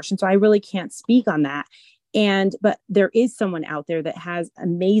an abortion. So I really can't speak on that. But there is someone out there that has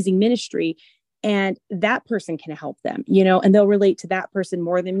amazing ministry and that person can help them, and they'll relate to that person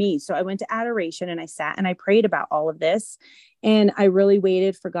more than me. So I went to adoration and I sat and I prayed about all of this. And I really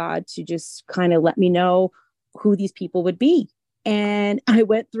waited for God to just kind of let me know who these people would be. And I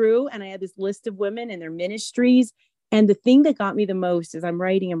went through and I had this list of women and their ministries. And the thing that got me the most is I'm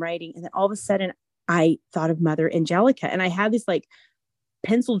writing. And then all of a sudden I thought of Mother Angelica. And I had this like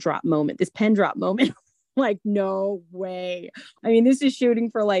pen drop moment. Like, no way. I mean, this is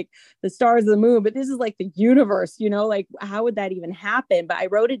shooting for like the stars of the moon, but this is like the universe, like how would that even happen? But I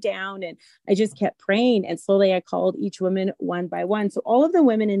wrote it down and I just kept praying. And slowly I called each woman one by one. So all of the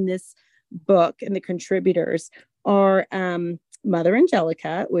women in this book and the contributors are Mother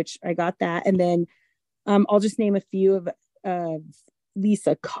Angelica, which I got that. And then I'll just name a few of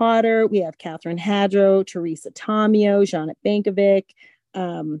Lisa Cotter. We have Catherine Hadrow, Teresa Tomeo, Janet Bankovic,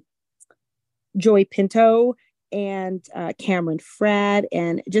 um, Joy Pinto, and Cameron Frad,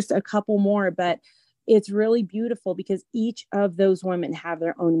 and just a couple more. But it's really beautiful because each of those women have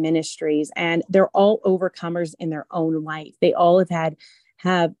their own ministries and they're all overcomers in their own life. They all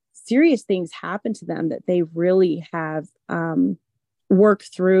have serious things happen to them that they really have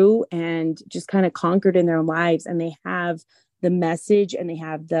worked through and just kind of conquered in their lives. And they have the message and they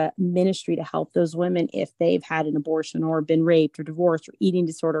have the ministry to help those women if they've had an abortion or been raped or divorced or eating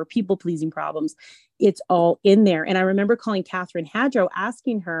disorder or people pleasing problems. It's all in there. And I remember calling Catherine Hadrow,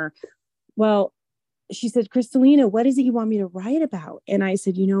 asking her, well, she said, Crystalina, what is it you want me to write about? And I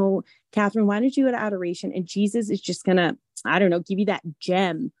said, Catherine, why don't you go to adoration? And Jesus is just going to, I don't know, give you that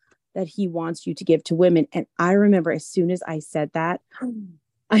gem that he wants you to give to women. And I remember as soon as I said that,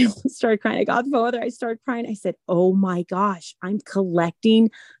 I started crying. I got the phone with her. I started crying. I said, oh my gosh, I'm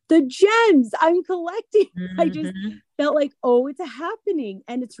collecting the gems. I'm collecting. I just felt like, oh, it's happening.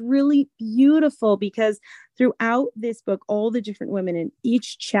 And it's really beautiful because throughout this book, all the different women in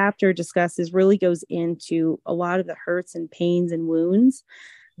each chapter really goes into a lot of the hurts and pains and wounds.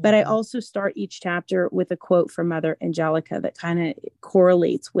 But I also start each chapter with a quote from Mother Angelica that kind of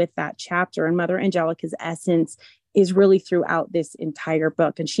correlates with that chapter. And Mother Angelica's essence is really throughout this entire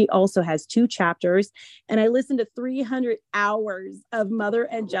book. And she also has 2 chapters. And I listened to 300 hours of Mother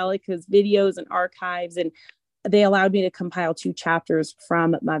Angelica's videos and archives. And they allowed me to compile 2 chapters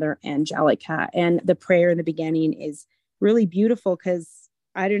from Mother Angelica. And the prayer in the beginning is really beautiful because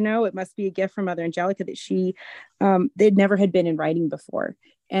I don't know, it must be a gift from Mother Angelica that she, they'd never had been in writing before.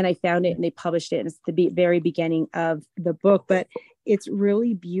 And I found it and they published it. And it's the very beginning of the book. But it's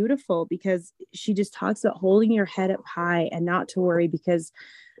really beautiful because she just talks about holding your head up high and not to worry, because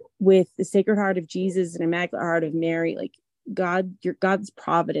with the Sacred Heart of Jesus and Immaculate Heart of Mary, like God's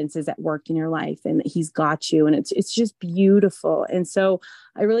providence is at work in your life and he's got you. And it's just beautiful. And so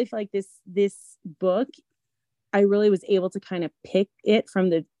I really feel like this book, I really was able to kind of pick it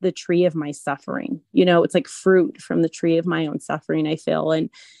from the tree of my suffering. It's like fruit from the tree of my own suffering, I feel.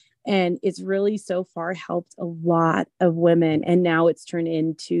 And it's really so far helped a lot of women. And now it's turned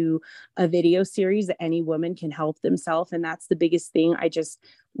into a video series that any woman can help themselves. And that's the biggest thing. I just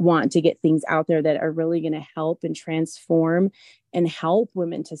want to get things out there that are really going to help and transform and help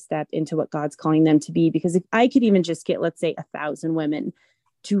women to step into what God's calling them to be. Because if I could even just get, let's say, 1,000 women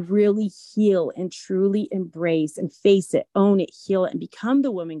to really heal and truly embrace and face it, own it, heal it, and become the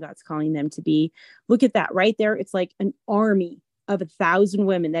woman God's calling them to be. Look at that right there. It's like an army of 1,000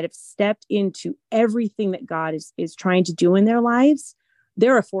 women that have stepped into everything that God is trying to do in their lives.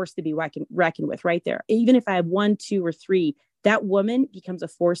 They're a force to be reckoned with right there. Even if I have 1, 2, or 3, that woman becomes a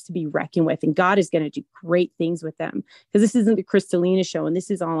force to be reckoned with. And God is going to do great things with them, because this isn't the Crystalina show. And this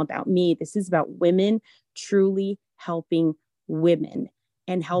is all about me. This is about women truly helping women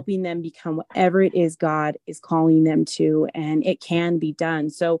and helping them become whatever it is God is calling them to. And it can be done.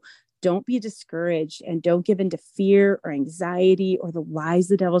 So don't be discouraged and don't give in to fear or anxiety or the lies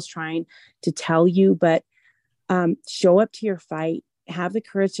the devil's trying to tell you, but show up to your fight. Have the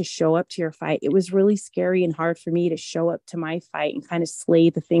courage to show up to your fight. It was really scary and hard for me to show up to my fight and kind of slay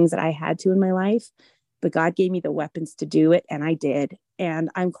the things that I had to in my life. But God gave me the weapons to do it, and I did. And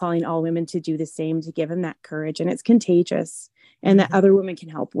I'm calling all women to do the same, to give them that courage. And it's contagious, and that other women can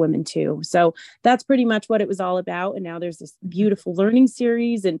help women too. So that's pretty much what it was all about. And now there's this beautiful learning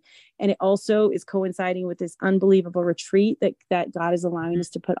series, and it also is coinciding with this unbelievable retreat that God is allowing us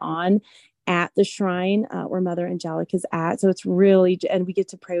to put on at the shrine where Mother Angelica is at. So it's really, and we get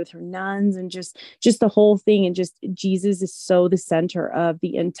to pray with her nuns and just the whole thing. And just Jesus is so the center of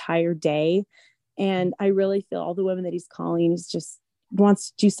the entire day. And I really feel all the women that he's calling is just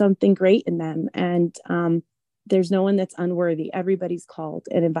wants to do something great in them. And there's no one that's unworthy. Everybody's called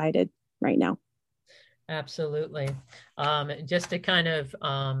and invited right now. Absolutely. Just to kind of,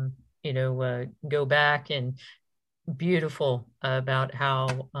 go back, and beautiful about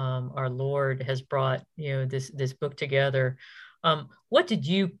how our Lord has brought, this book together. What did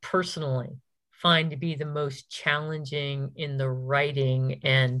you personally find to be the most challenging in the writing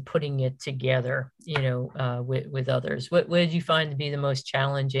and putting it together, with others? What did you find to be the most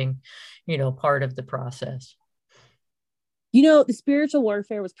challenging, part of the process? The spiritual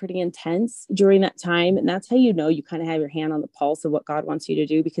warfare was pretty intense during that time. And that's how you kind of have your hand on the pulse of what God wants you to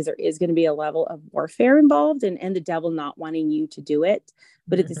do, because there is going to be a level of warfare involved, and the devil not wanting you to do it.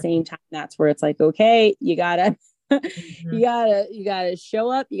 But at the same time, that's where it's like, okay, you gotta you gotta show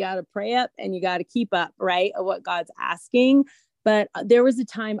up, you gotta pray up, and you gotta keep up, right, of what God's asking. But there was a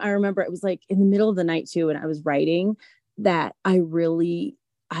time, I remember, it was like in the middle of the night too, and I was writing, that I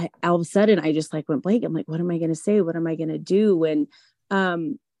all of a sudden I just like went blank. I'm like, what am I going to say? What am I going to do? And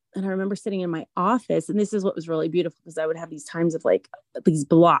And I remember sitting in my office, and this is what was really beautiful because I would have these times of like these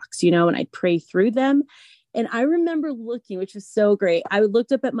blocks, and I'd pray through them. And I remember looking, which was so great. I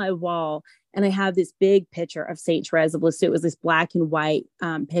looked up at my wall and I have this big picture of Saint Therese of Lisieux. It was this black and white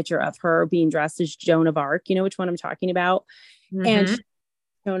picture of her being dressed as Joan of Arc. You know which one I'm talking about? And Mm-hmm. she's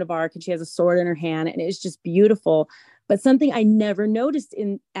Joan of Arc, and she has a sword in her hand, and it's just beautiful. But something I never noticed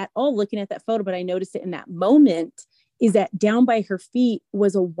in at all looking at that photo, but I noticed it in that moment, is that down by her feet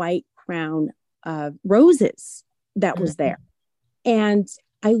was a white crown of roses that was Mm-hmm. there. And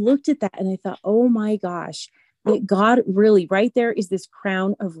I looked at that and I thought, oh my gosh, like God really right there is this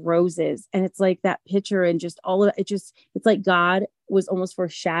crown of roses. And it's like that picture and just all of it, it's like God was almost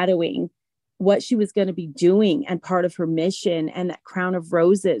foreshadowing what she was going to be doing and part of her mission and that crown of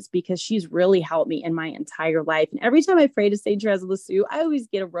roses, because she's really helped me in my entire life. And every time I pray to Saint Therese of Lisieux, I always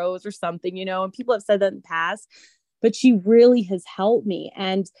get a rose or something, and people have said that in the past, but she really has helped me.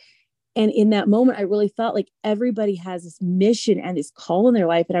 And in that moment, I really felt like everybody has this mission and this call in their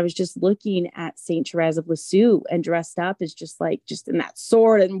life. And I was just looking at Saint Therese of Lisieux and dressed up as just in that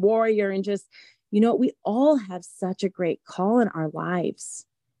sword and warrior. And just, we all have such a great call in our lives.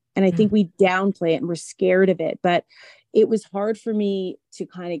 And I think we downplay it and we're scared of it. But it was hard for me to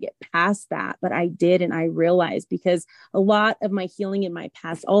kind of get past that. But I did. And I realized, because a lot of my healing in my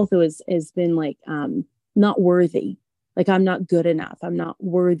past also has been like not worthy. Like, I'm not good enough. I'm not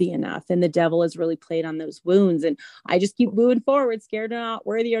worthy enough. And the devil has really played on those wounds. And I just keep moving forward, scared or not,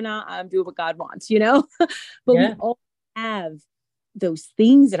 worthy or not, I'm doing what God wants. But we Yeah. all have those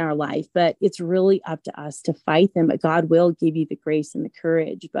things in our life, but it's really up to us to fight them. But God will give you the grace and the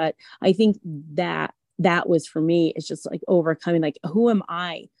courage. But I think that was for me, it's just like overcoming, like, who am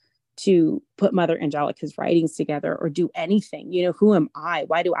I to put Mother Angelica's writings together or do anything? Who am I?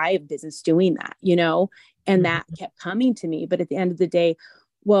 Why do I have business doing that? And that Mm-hmm. kept coming to me. But at the end of the day,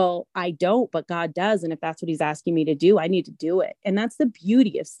 well, I don't, but God does. And if that's what he's asking me to do, I need to do it. And that's the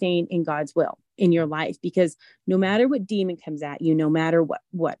beauty of staying in God's will in your life, because no matter what demon comes at you, no matter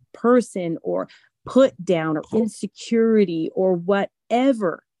what person or put down or insecurity or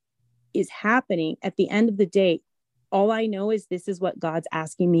whatever is happening, at the end of the day, all I know is this is what God's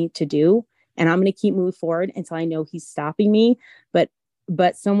asking me to do. And I'm going to keep moving forward until I know he's stopping me.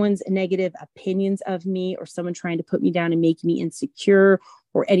 But someone's negative opinions of me, or someone trying to put me down and make me insecure,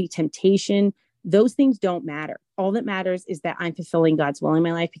 or any temptation, those things don't matter. All that matters is that I'm fulfilling God's will in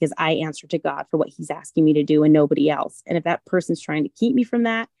my life, because I answer to God for what he's asking me to do and nobody else. And if that person's trying to keep me from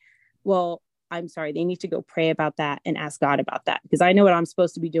that, well, I'm sorry, they need to go pray about that and ask God about that, because I know what I'm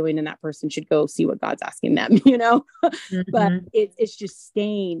supposed to be doing, and that person should go see what God's asking them. But Mm-hmm. it's just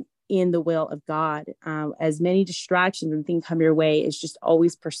staying in the will of God. As many distractions and things come your way, is just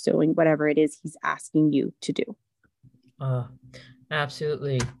always pursuing whatever it is he's asking you to do. Uh,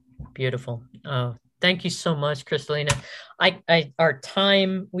 Absolutely beautiful. Thank you so much, Crystalina. Our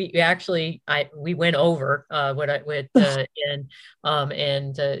time, we went over what I with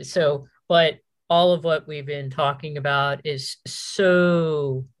and so, but all of what we've been talking about is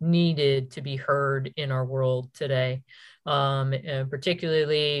so needed to be heard in our world today. And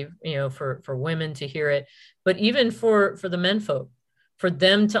particularly, for women to hear it, but even for the men folk, for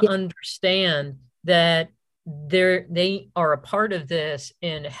them to Yeah. understand that they are a part of this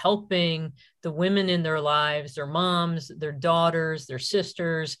in helping the women in their lives, their moms, their daughters, their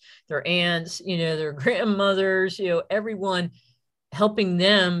sisters, their aunts, their grandmothers, everyone, helping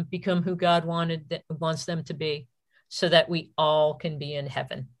them become who God wants them to be, so that we all can be in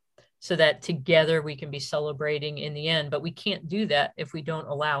heaven, so that together we can be celebrating in the end. But we can't do that if we don't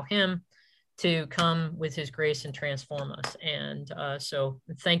allow him to come with his grace and transform us. And so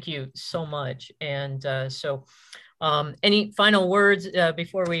thank you so much. And any final words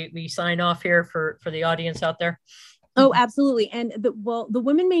before we sign off here for the audience out there? Oh, absolutely. And the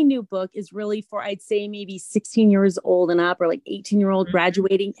Women Made New book is really for, I'd say, maybe 16 years old and up, or like 18-year-old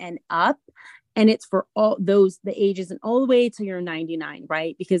graduating and up. And it's for all those, the ages, and all the way till you're 99,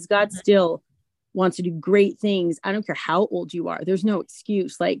 right? Because God still wants to do great things. I don't care how old you are. There's no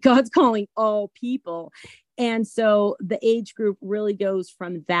excuse. Like, God's calling all people. And so the age group really goes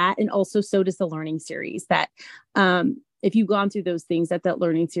from that. And also, so does the learning series, that if you've gone through those things, that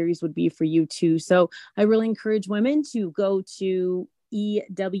learning series would be for you too. So I really encourage women to go to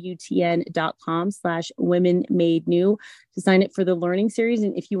ewtn.com/women made new to sign up for the learning series.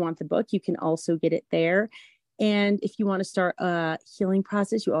 And if you want the book, you can also get it there. And if you want to start a healing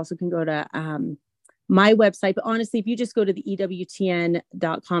process, you also can go to my website. But honestly, if you just go to the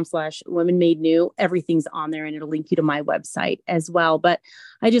ewtn.com/women made new, everything's on there, and it'll link you to my website as well. But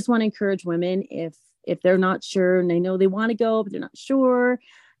I just want to encourage women, if they're not sure and they know they want to go, but they're not sure,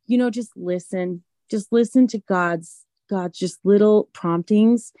 just listen to God's just little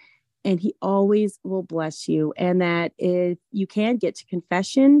promptings, and he always will bless you. And that if you can get to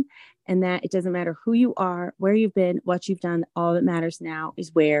confession, and that it doesn't matter who you are, where you've been, what you've done, all that matters now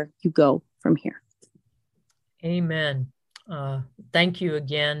is where you go from here. Amen. Thank you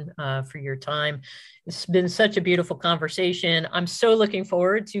again for your time. It's been such a beautiful conversation. I'm so looking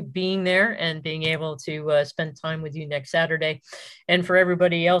forward to being there and being able to spend time with you next Saturday. And for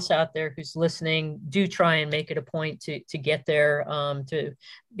everybody else out there who's listening, do try and make it a point to get there, to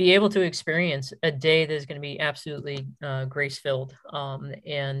be able to experience a day that is going to be absolutely grace-filled.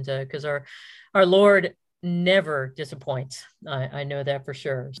 And because our Lord never disappoints. I know that for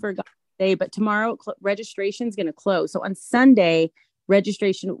sure. For God. But tomorrow registration is going to close. So on Sunday,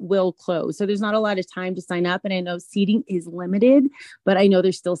 registration will close. So there's not a lot of time to sign up. And I know seating is limited, but I know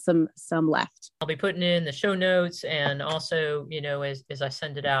there's still some left. I'll be putting in the show notes and also, as I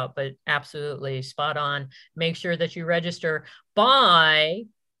send it out, but absolutely spot on. Make sure that you register by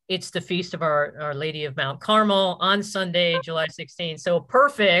it's the feast of our Lady of Mount Carmel on Sunday, July 16th. So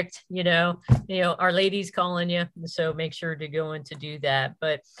perfect, Our Lady's calling you. So make sure to go in to do that.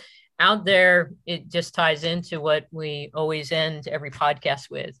 But out there, it just ties into what we always end every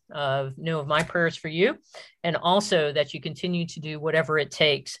podcast with, of my prayers for you, and also that you continue to do whatever it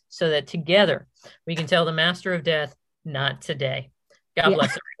takes so that together we can tell the Master of Death, not today. God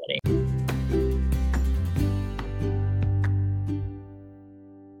bless everybody.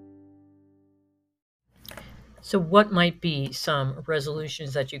 So what might be some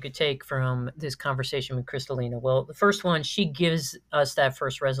resolutions that you could take from this conversation with Crystalina? Well, the first one, she gives us that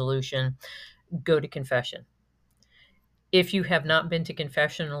first resolution: go to confession. If you have not been to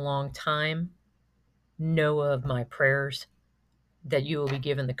confession in a long time, know of my prayers that you will be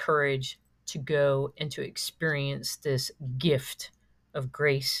given the courage to go and to experience this gift of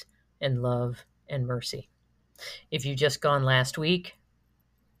grace and love and mercy. If you just gone last week,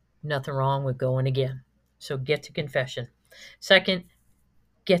 nothing wrong with going again. So get to confession. Second,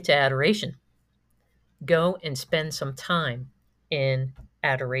 get to adoration. Go and spend some time in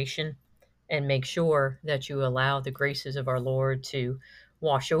adoration and make sure that you allow the graces of our Lord to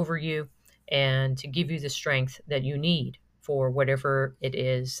wash over you and to give you the strength that you need for whatever it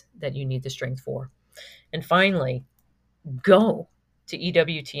is that you need the strength for. And finally, go to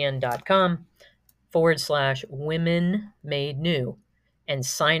ewtn.com/women made new and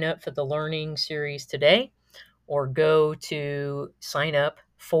sign up for the learning series today, or go to sign up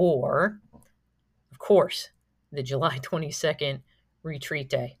for, of course, the July 22nd retreat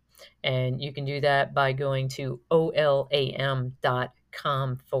day. And you can do that by going to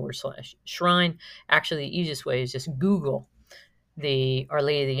olam.com/shrine. Actually, the easiest way is just Google the Our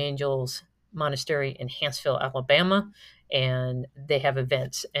Lady of the Angels Monastery in Hanceville, Alabama, and they have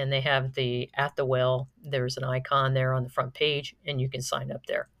events, and they have at the well, there's an icon there on the front page, and you can sign up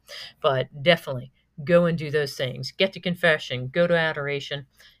there. But definitely go and do those things. Get to confession, go to adoration,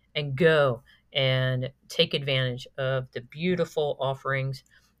 and go and take advantage of the beautiful offerings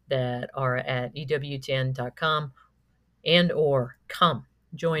that are at ewtn.com, and or come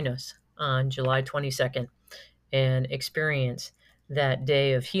join us on July 22nd and experience that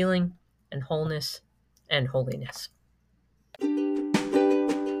day of healing and wholeness and holiness.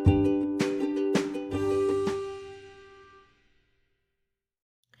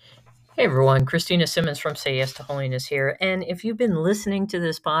 Hey everyone, Christina Simmons from Say Yes to Holiness here. And if you've been listening to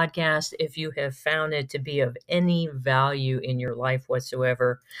this podcast, if you have found it to be of any value in your life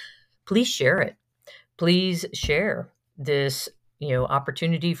whatsoever, please share it. Please share this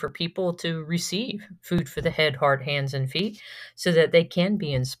opportunity for people to receive food for the head, heart, hands, and feet, so that they can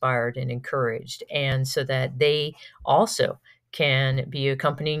be inspired and encouraged, and so that they also can be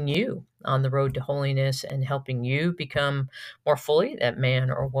accompanying you on the road to holiness and helping you become more fully that man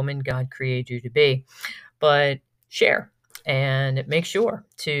or woman God created you to be. But share and make sure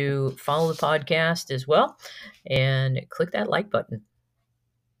to follow the podcast as well and click that like button.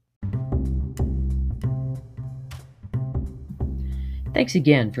 Thanks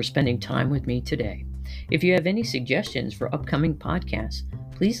again for spending time with me today. If you have any suggestions for upcoming podcasts,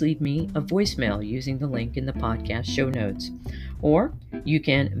 please leave me a voicemail using the link in the podcast show notes. Or you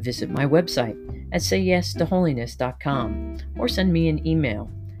can visit my website at sayyestoholiness.com or send me an email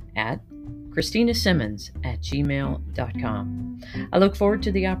at christinasimmons@gmail.com. I look forward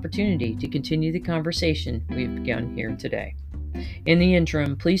to the opportunity to continue the conversation we've begun here today. In the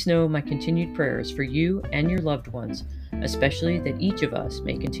interim, please know my continued prayers for you and your loved ones, especially that each of us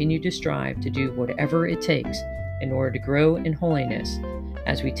may continue to strive to do whatever it takes in order to grow in holiness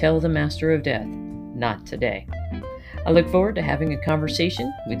as we tell the Master of Death, not today. I look forward to having a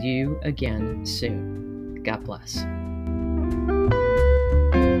conversation with you again soon. God bless.